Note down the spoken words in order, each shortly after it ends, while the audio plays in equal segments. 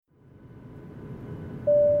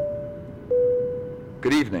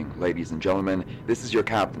Good evening, ladies and gentlemen. This is your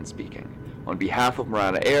captain speaking. On behalf of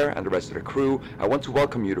Morana Air and the rest of the crew, I want to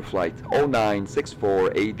welcome you to Flight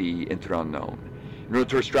 0964AD into the unknown. In order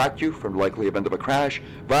to distract you from the likely event of a crash,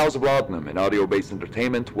 vials of laudanum and audio-based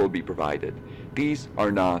entertainment will be provided. These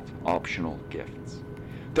are not optional gifts.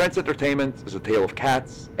 Tonight's entertainment is a tale of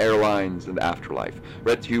cats, airlines, and the afterlife,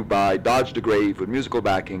 read to you by Dodge the Grave with musical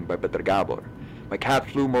backing by Peter Gabler. My Cat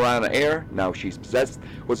Flew Morana Air, Now She's Possessed,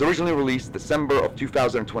 was originally released December of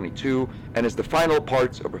 2022 and is the final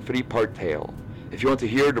part of a 3-part tale. If you want to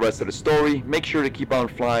hear the rest of the story, make sure to keep on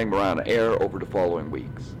flying Morana Air over the following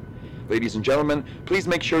weeks. Ladies and gentlemen, please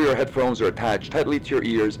make sure your headphones are attached tightly to your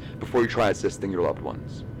ears before you try assisting your loved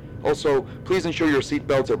ones. Also, please ensure your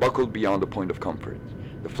seatbelts are buckled beyond the point of comfort.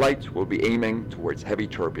 The flight will be aiming towards heavy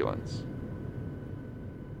turbulence.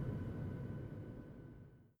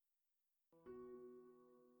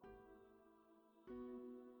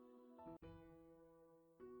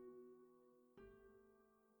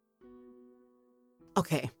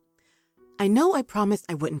 Okay, I know I promised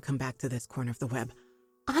I wouldn't come back to this corner of the web.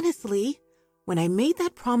 Honestly, when I made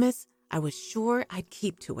that promise, I was sure I'd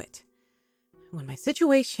keep to it. When my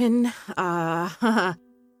situation,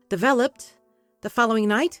 developed, the following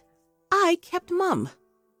night, I kept mum.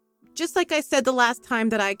 Just like I said the last time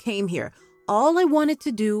that I came here, all I wanted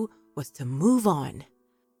to do was to move on.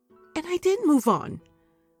 And I did move on.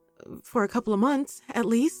 For a couple of months, at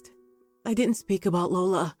least. I didn't speak about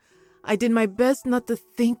Lola. I did my best not to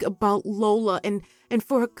think about Lola, and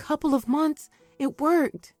for a couple of months, it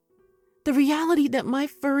worked. The reality that my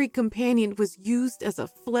furry companion was used as a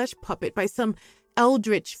flesh puppet by some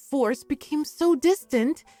eldritch force became so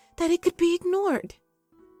distant that it could be ignored.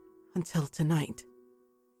 Until tonight.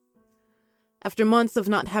 After months of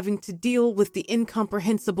not having to deal with the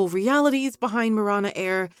incomprehensible realities behind Morana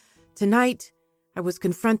Air, tonight I was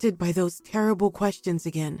confronted by those terrible questions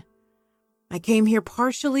again. I came here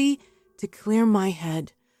partially to clear my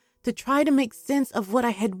head, to try to make sense of what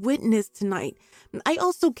I had witnessed tonight. I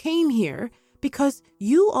also came here because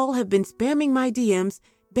you all have been spamming my DMs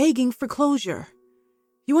begging for closure.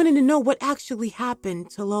 You wanted to know what actually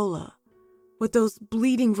happened to Lola, what those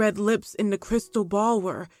bleeding red lips in the crystal ball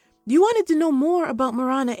were. You wanted to know more about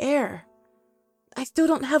Morana Air. I still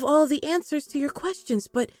don't have all the answers to your questions,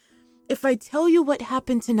 but if I tell you what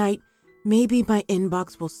happened tonight, maybe my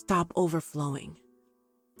inbox will stop overflowing.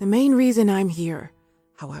 The main reason I'm here,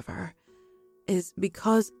 however, is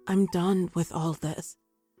because I'm done with all this.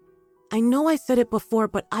 I know I said it before,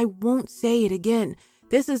 but I won't say it again.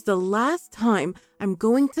 This is the last time I'm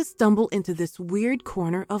going to stumble into this weird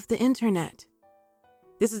corner of the internet.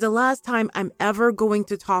 This is the last time I'm ever going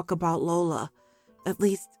to talk about Lola, at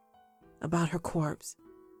least about her corpse.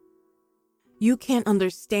 You can't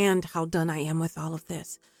understand how done I am with all of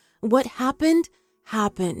this. What happened,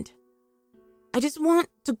 happened. I just want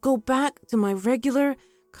to go back to my regular,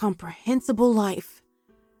 comprehensible life.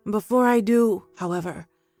 Before I do, however,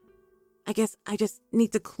 I guess I just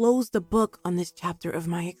need to close the book on this chapter of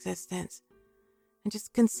my existence. And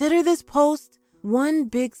just consider this post one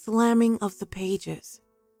big slamming of the pages.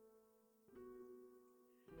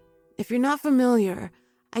 If you're not familiar,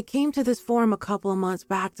 I came to this forum a couple of months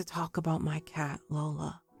back to talk about my cat,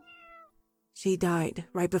 Lola. She died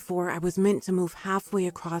right before I was meant to move halfway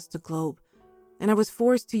across the globe, and I was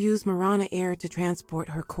forced to use Morana Air to transport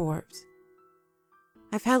her corpse.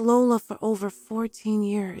 I've had Lola for over 14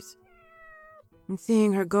 years, and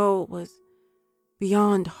seeing her go was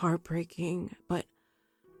beyond heartbreaking, but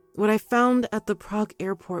what I found at the Prague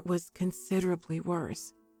airport was considerably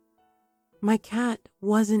worse. My cat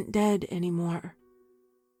wasn't dead anymore.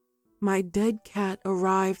 My dead cat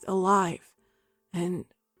arrived alive, and,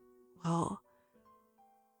 well,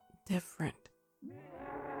 different.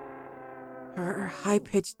 Her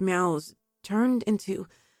high-pitched meows turned into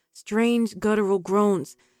strange guttural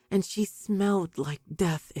groans, and she smelled like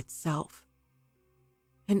death itself.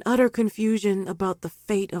 In utter confusion about the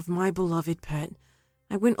fate of my beloved pet,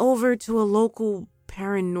 I went over to a local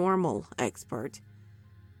paranormal expert.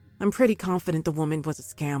 I'm pretty confident the woman was a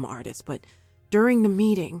scam artist, but during the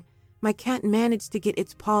meeting, my cat managed to get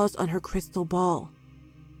its paws on her crystal ball.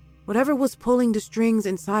 Whatever was pulling the strings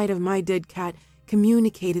inside of my dead cat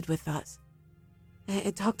communicated with us.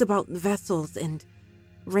 It talked about vessels and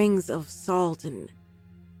rings of salt and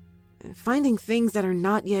finding things that are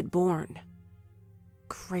not yet born.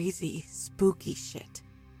 Crazy, spooky shit.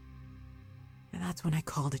 And that's when I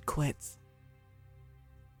called it quits.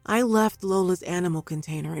 I left Lola's animal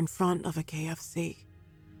container in front of a KFC,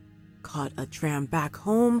 caught a tram back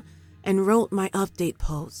home, and wrote my update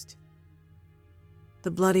post.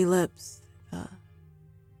 The bloody lips,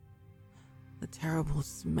 The terrible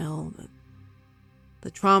smell,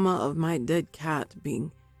 the trauma of my dead cat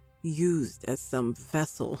being used as some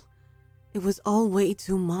vessel. It was all way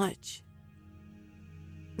too much.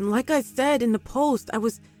 And like I said in the post, I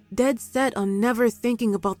was dead set on never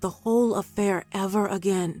thinking about the whole affair ever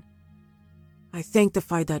again. I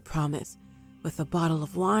sanctified that promise with a bottle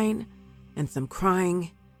of wine and some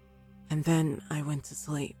crying, and then I went to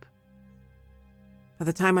sleep. By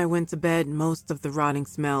the time I went to bed, most of the rotting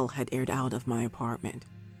smell had aired out of my apartment.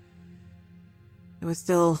 There was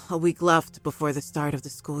still a week left before the start of the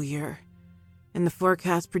school year, and the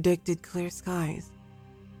forecast predicted clear skies.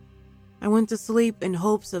 I went to sleep in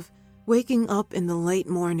hopes of waking up in the late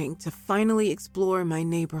morning to finally explore my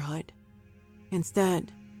neighborhood.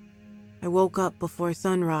 Instead, I woke up before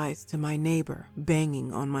sunrise to my neighbor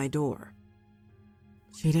banging on my door.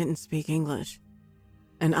 She didn't speak English,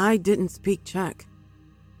 and I didn't speak Czech,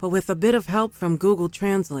 but with a bit of help from Google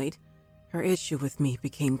Translate, her issue with me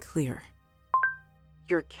became clear.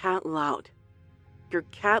 Your cat loud. Your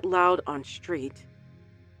cat loud on street.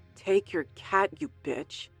 Take your cat, you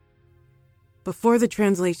bitch. Before the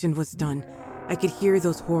translation was done, I could hear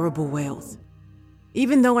those horrible wails.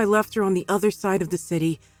 Even though I left her on the other side of the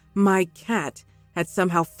city, my cat had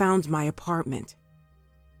somehow found my apartment.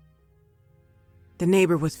 The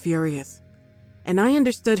neighbor was furious, and I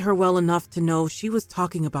understood her well enough to know she was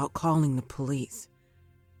talking about calling the police.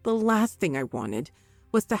 The last thing I wanted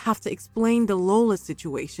was to have to explain the Lola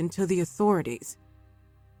situation to the authorities.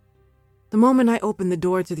 The moment I opened the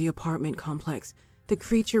door to the apartment complex, the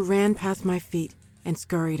creature ran past my feet and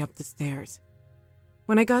scurried up the stairs.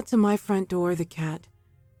 When I got to my front door, the cat,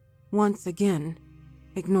 once again,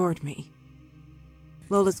 ignored me.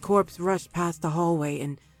 Lola's corpse rushed past the hallway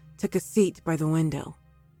and took a seat by the window.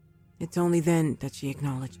 It's only then that she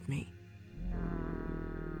acknowledged me.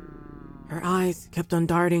 Her eyes kept on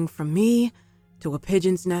darting from me to a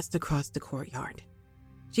pigeon's nest across the courtyard.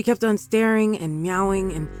 She kept on staring and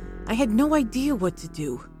meowing, and I had no idea what to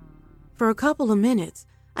do. For a couple of minutes,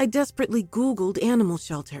 I desperately Googled animal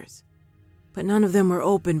shelters, but none of them were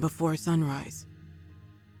open before sunrise.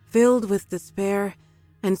 Filled with despair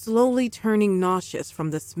and slowly turning nauseous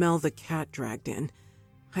from the smell the cat dragged in,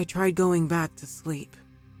 I tried going back to sleep.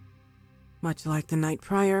 Much like the night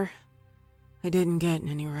prior, I didn't get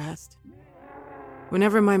any rest.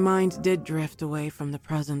 Whenever my mind did drift away from the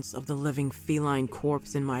presence of the living feline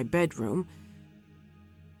corpse in my bedroom,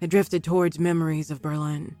 it drifted towards memories of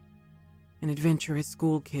Berlin and adventurous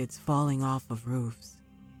school kids falling off of roofs.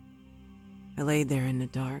 I laid there in the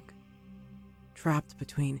dark, trapped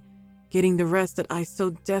between getting the rest that I so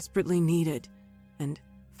desperately needed and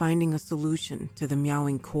finding a solution to the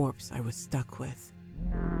meowing corpse I was stuck with.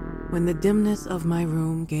 When the dimness of my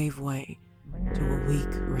room gave way to a weak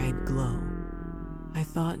red glow, I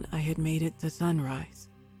thought I had made it to sunrise.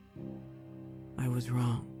 I was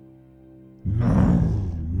wrong. No.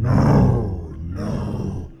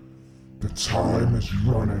 The time is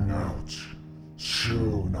running out.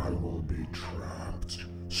 Soon I will be trapped.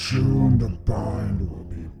 Soon the bind will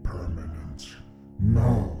be permanent.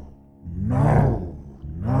 No.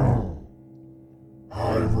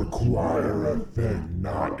 I require a thing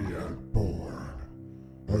not yet born.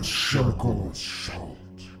 A circle assault.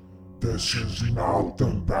 This is not the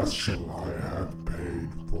vessel I have paid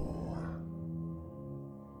for.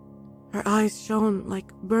 Her eyes shone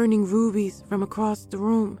like burning rubies from across the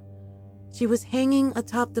room. She was hanging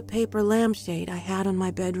atop the paper lampshade I had on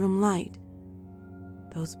my bedroom light.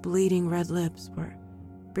 Those bleeding red lips were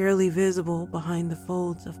barely visible behind the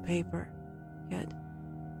folds of paper, yet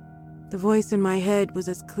the voice in my head was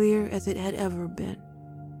as clear as it had ever been.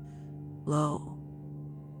 Low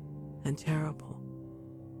and terrible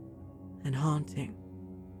and haunting.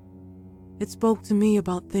 It spoke to me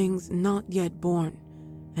about things not yet born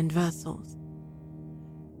and vessels.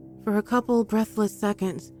 For a couple breathless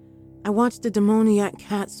seconds, I watched the demoniac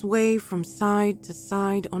cat sway from side to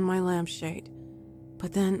side on my lampshade.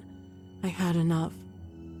 But then I had enough.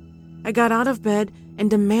 I got out of bed and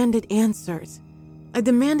demanded answers. I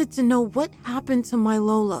demanded to know what happened to my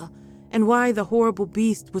Lola and why the horrible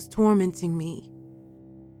beast was tormenting me.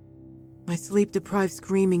 My sleep-deprived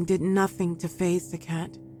screaming did nothing to faze the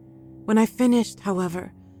cat. When I finished,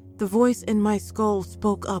 however, the voice in my skull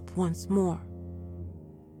spoke up once more.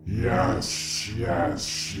 Yes,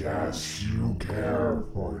 you care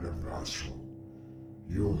for the vessel.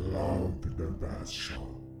 You love the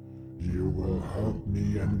vessel. You will help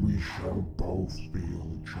me and we shall both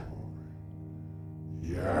feel joy.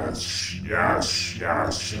 Yes,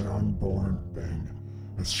 an unborn thing,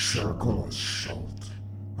 a circle assault.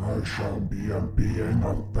 I shall be a being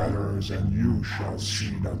of feathers, and you shall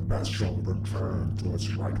see the vessel return to its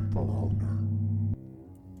rightful owner.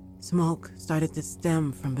 Smoke started to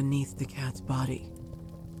stem from beneath the cat's body.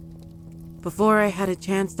 Before I had a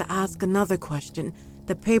chance to ask another question,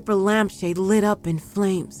 the paper lampshade lit up in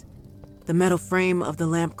flames. The metal frame of the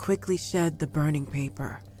lamp quickly shed the burning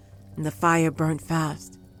paper, and the fire burnt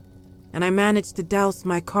fast. And I managed to douse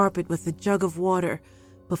my carpet with a jug of water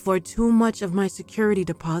before too much of my security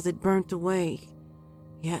deposit burnt away.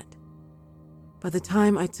 Yet, by the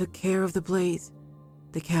time I took care of the blaze,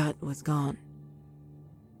 the cat was gone.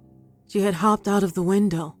 She had hopped out of the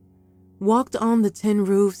window, walked on the tin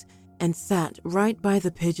roofs, and sat right by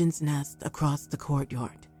the pigeon's nest across the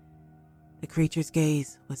courtyard. The creature's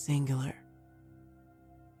gaze was singular.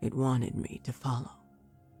 It wanted me to follow.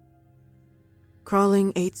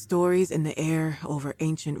 Crawling 8 stories in the air over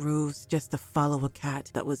ancient roofs just to follow a cat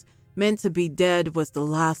that was meant to be dead was the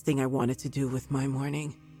last thing I wanted to do with my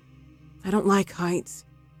morning. I don't like heights,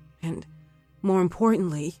 and more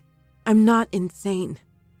importantly, I'm not insane.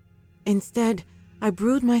 Instead, I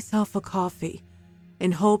brewed myself a coffee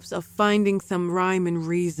in hopes of finding some rhyme and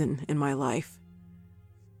reason in my life.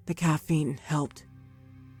 The caffeine helped.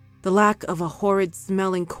 The lack of a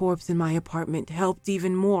horrid-smelling corpse in my apartment helped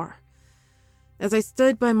even more. As I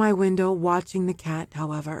stood by my window watching the cat,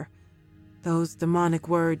 however, those demonic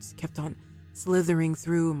words kept on slithering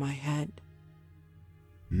through my head.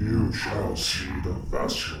 You shall see the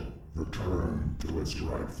vessel return to its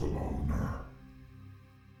rightful owner.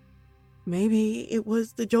 Maybe it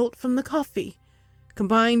was the jolt from the coffee,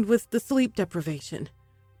 combined with the sleep deprivation.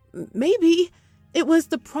 Maybe it was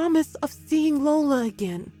the promise of seeing Lola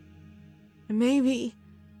again. And maybe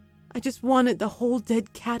I just wanted the whole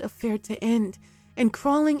dead cat affair to end, and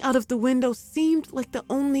crawling out of the window seemed like the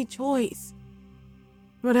only choice.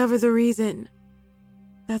 Whatever the reason,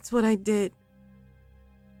 that's what I did.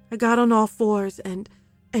 I got on all fours and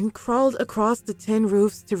crawled across the tin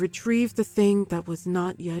roofs to retrieve the thing that was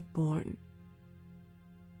not yet born.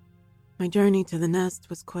 My journey to the nest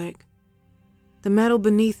was quick. The metal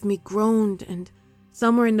beneath me groaned, and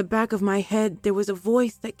somewhere in the back of my head there was a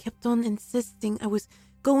voice that kept on insisting I was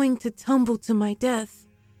going to tumble to my death.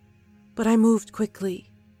 But I moved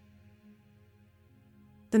quickly.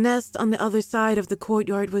 The nest on the other side of the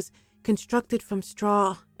courtyard was constructed from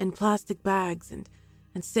straw and plastic bags and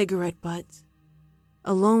cigarette butts.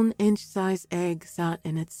 A lone inch-sized egg sat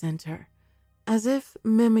in its center. As if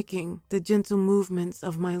mimicking the gentle movements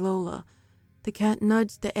of my Lola, the cat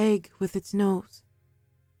nudged the egg with its nose.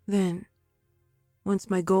 Then, once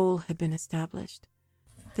my goal had been established,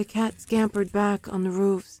 the cat scampered back on the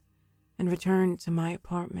roofs and returned to my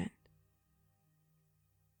apartment.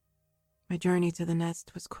 My journey to the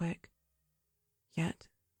nest was quick, yet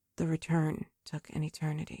the return took an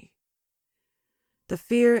eternity. The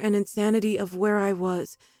fear and insanity of where I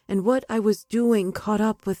was and what I was doing caught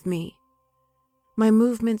up with me. My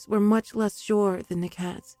movements were much less sure than the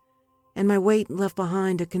cat's, and my weight left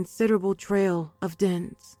behind a considerable trail of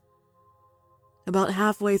dents. About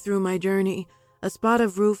halfway through my journey, a spot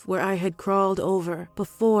of roof where I had crawled over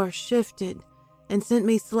before shifted and sent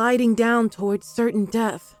me sliding down towards certain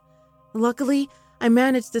death. Luckily, I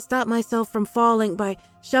managed to stop myself from falling by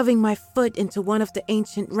shoving my foot into one of the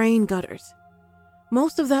ancient rain gutters.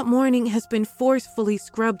 Most of that morning has been forcefully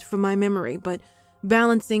scrubbed from my memory, but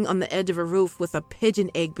balancing on the edge of a roof with a pigeon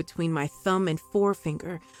egg between my thumb and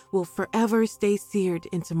forefinger will forever stay seared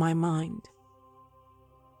into my mind.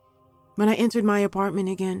 When I entered my apartment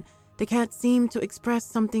again, the cat seemed to express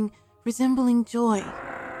something resembling joy.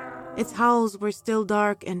 Its howls were still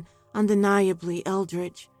dark and undeniably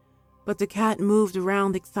eldritch, but the cat moved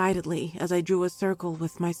around excitedly as I drew a circle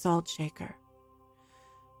with my salt shaker.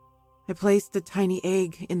 I placed the tiny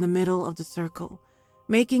egg in the middle of the circle,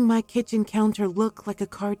 making my kitchen counter look like a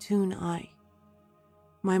cartoon eye.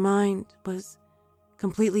 My mind was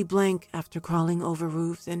completely blank after crawling over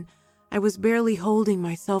roofs, and I was barely holding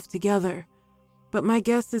myself together, but my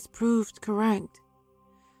guesses proved correct.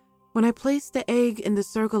 When I placed the egg in the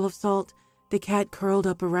circle of salt, the cat curled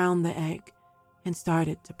up around the egg and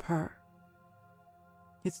started to purr.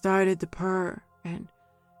 It started to purr, and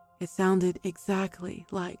it sounded exactly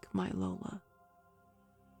like my Lola.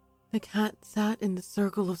 The cat sat in the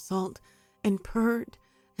circle of salt and purred,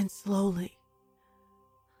 and slowly,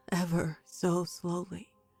 ever so slowly,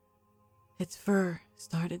 its fur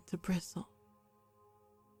started to bristle.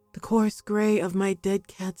 The coarse gray of my dead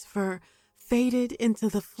cat's fur faded into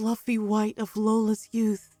the fluffy white of Lola's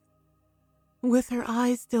youth. With her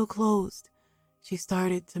eyes still closed, she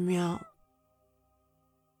started to meow.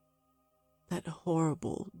 That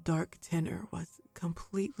horrible dark tenor was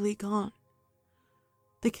completely gone.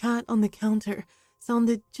 The cat on the counter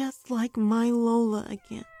sounded just like my Lola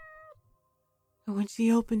again. And when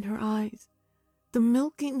she opened her eyes, the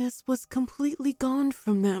milkiness was completely gone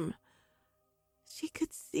from them. She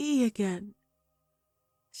could see again.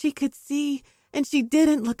 She could see, and she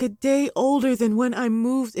didn't look a day older than when I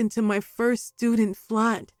moved into my first student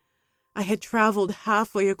flat. I had traveled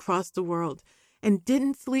halfway across the world and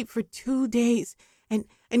didn't sleep for 2 days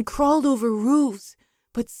and crawled over roofs,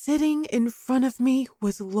 but sitting in front of me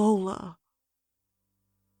was Lola.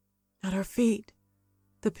 At her feet,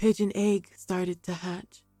 the pigeon egg started to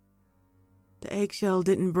hatch. The eggshell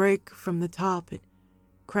didn't break from the top. It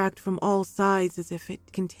cracked from all sides as if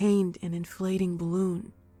it contained an inflating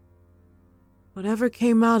balloon. Whatever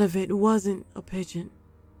came out of it wasn't a pigeon.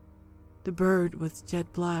 The bird was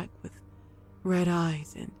jet black with red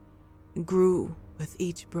eyes and grew with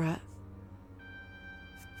each breath.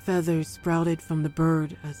 Feathers sprouted from the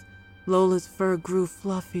bird as Lola's fur grew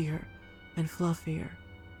fluffier and fluffier.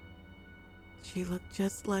 She looked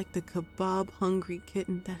just like the kebab-hungry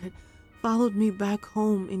kitten that had followed me back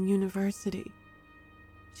home in university.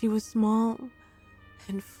 She was small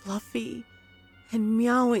and fluffy and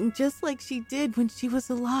meowing just like she did when she was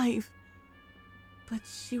alive. But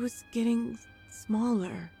she was getting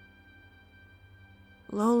smaller.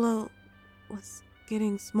 Lola was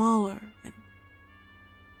getting smaller,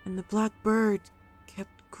 and the black bird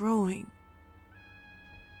kept growing.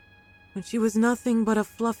 When she was nothing but a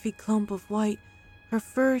fluffy clump of white, her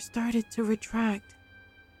fur started to retract.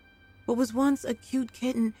 What was once a cute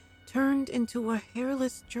kitten turned into a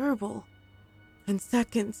hairless gerbil. In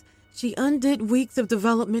seconds, she undid weeks of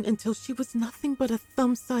development until she was nothing but a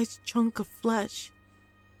thumb-sized chunk of flesh.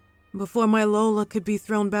 Before my Lola could be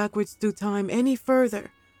thrown backwards through time any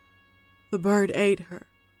further, the bird ate her,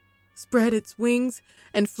 spread its wings,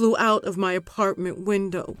 and flew out of my apartment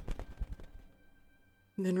window.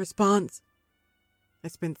 And in response, I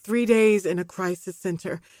spent 3 days in a crisis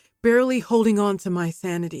center, barely holding on to my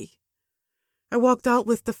sanity. I walked out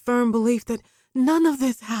with the firm belief that none of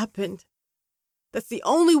this happened. That's the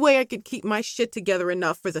only way I could keep my shit together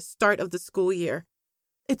enough for the start of the school year.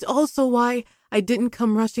 It's also why I didn't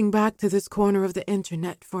come rushing back to this corner of the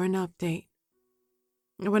internet for an update.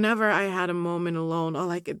 Whenever I had a moment alone,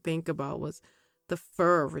 all I could think about was the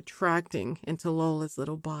fur retracting into Lola's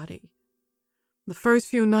little body. The first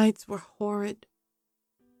few nights were horrid.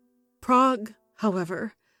 Prague,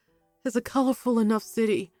 however, is a colorful enough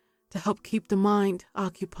city to help keep the mind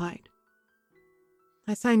occupied.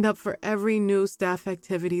 I signed up for every new staff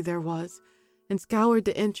activity there was and scoured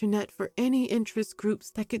the internet for any interest groups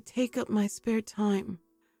that could take up my spare time.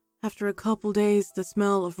 After a couple days, the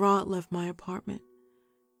smell of rot left my apartment.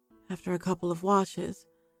 After a couple of washes,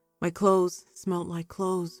 my clothes smelled like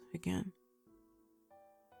clothes again.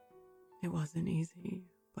 It wasn't easy,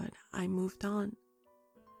 but I moved on.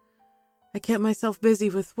 I kept myself busy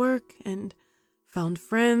with work and found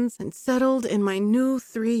friends and settled in my new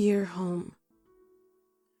 3-year home.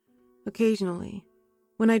 Occasionally,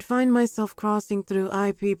 when I'd find myself crossing through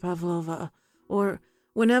IP Pavlova, or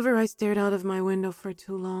whenever I stared out of my window for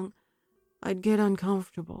too long, I'd get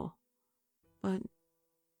uncomfortable. But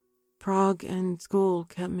Prague and school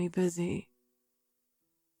kept me busy.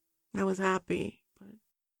 I was happy, but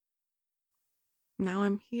now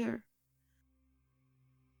I'm here.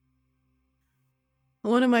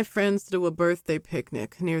 One of my friends threw a birthday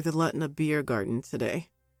picnic near the Letna beer garden today.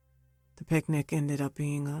 The picnic ended up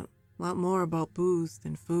being a lot more about booze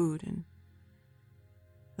than food, and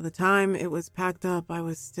by the time it was packed up, I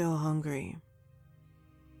was still hungry.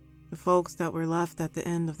 The folks that were left at the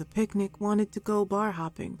end of the picnic wanted to go bar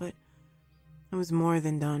hopping, but I was more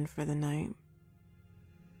than done for the night.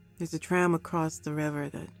 There's a tram across the river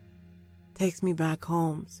that takes me back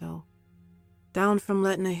home, so down from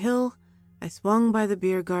Letna Hill, I swung by the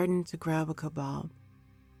beer garden to grab a kebab.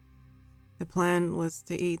 The plan was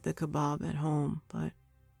to eat the kebab at home, but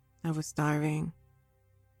I was starving,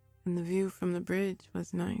 and the view from the bridge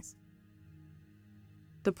was nice.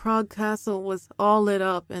 The Prague castle was all lit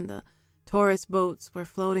up, and the tourist boats were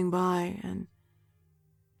floating by, and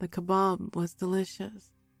the kebab was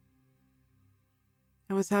delicious.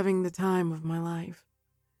 I was having the time of my life.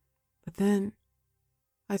 But then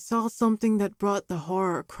I saw something that brought the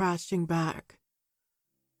horror crashing back.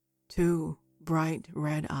 2 bright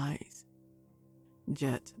red eyes.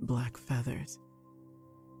 Jet black feathers.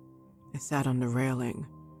 It sat on the railing,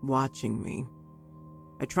 watching me.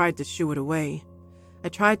 I tried to shoo it away. I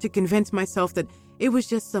tried to convince myself that it was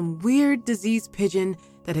just some weird diseased pigeon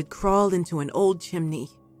that had crawled into an old chimney.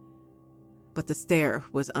 But the stare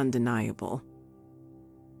was undeniable.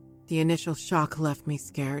 The initial shock left me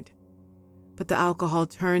scared. But the alcohol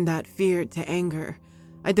turned that fear to anger.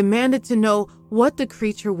 I demanded to know what the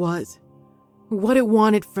creature was, what it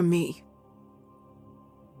wanted from me.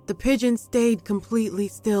 The pigeon stayed completely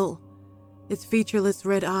still, its featureless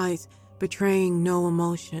red eyes betraying no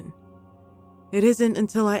emotion. It isn't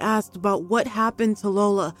until I asked about what happened to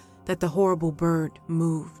Lola that the horrible bird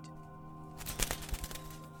moved.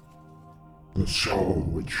 The soul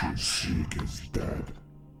which you seek is dead.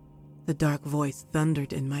 The dark voice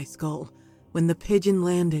thundered in my skull when the pigeon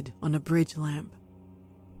landed on a bridge lamp.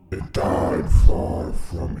 It died far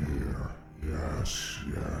from here. Yes,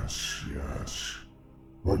 yes, yes.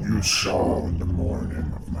 What you saw in the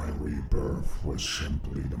morning of my rebirth was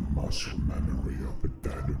simply the muscle memory of a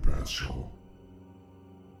dead vessel.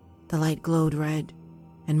 The light glowed red,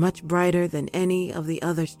 and much brighter than any of the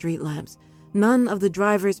other street lamps. None of the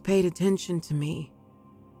drivers paid attention to me.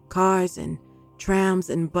 Cars and trams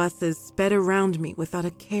and buses sped around me without a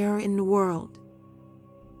care in the world.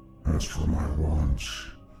 As for my wants,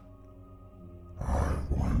 I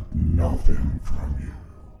want nothing from you.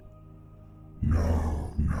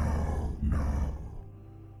 No, no, no.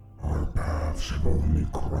 Our paths have only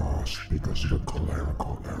crossed because of a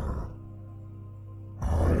clerical error.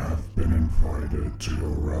 I have been invited to your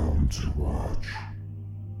realm to watch.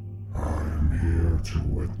 I am here to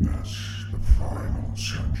witness the final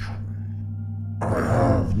century. I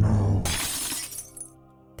have no...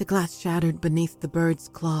 The glass shattered beneath the bird's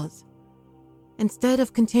claws. Instead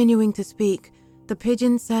of continuing to speak, the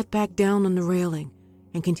pigeon sat back down on the railing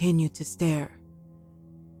and continued to stare.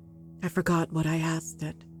 I forgot what I asked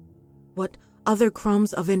it, what other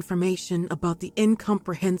crumbs of information about the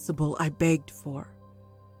incomprehensible I begged for.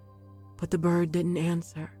 But the bird didn't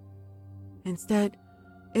answer. Instead,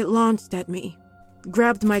 it launched at me,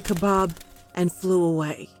 grabbed my kebab, and flew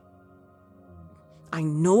away. I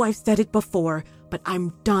know I've said it before, but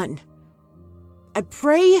I'm done. I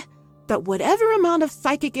pray that whatever amount of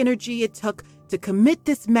psychic energy it took to commit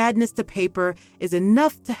this madness to paper is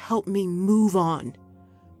enough to help me move on.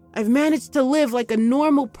 I've managed to live like a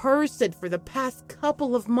normal person for the past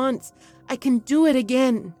couple of months. I can do it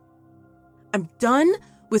again. I'm done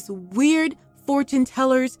with weird fortune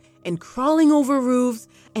tellers and crawling over roofs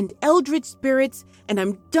and eldritch spirits, and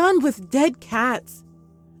I'm done with dead cats.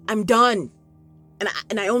 I'm done.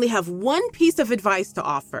 And I only have one piece of advice to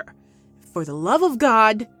offer. For the love of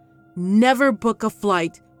God, never book a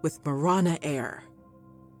flight with Morana Air.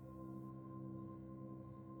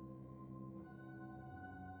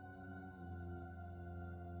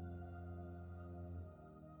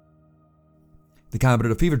 The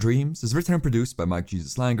Cabinet of Fever Dreams is written and produced by Mike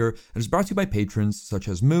Jesus Langer and is brought to you by patrons such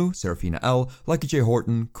as Moo, Serafina L, Lucky J.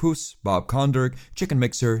 Horton, Kus, Bob Konderg, Chicken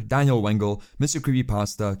Mixer, Daniel Wengel, Mr.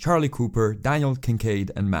 Creepypasta, Charlie Cooper, Daniel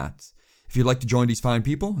Kincaid, and Matt. If you'd like to join these fine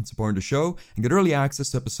people and support the show and get early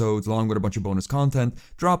access to episodes along with a bunch of bonus content,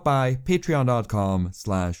 drop by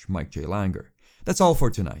patreon.com/MikeJLanger. That's all for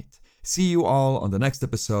tonight. See you all on the next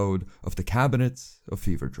episode of The Cabinet of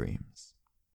Fever Dreams.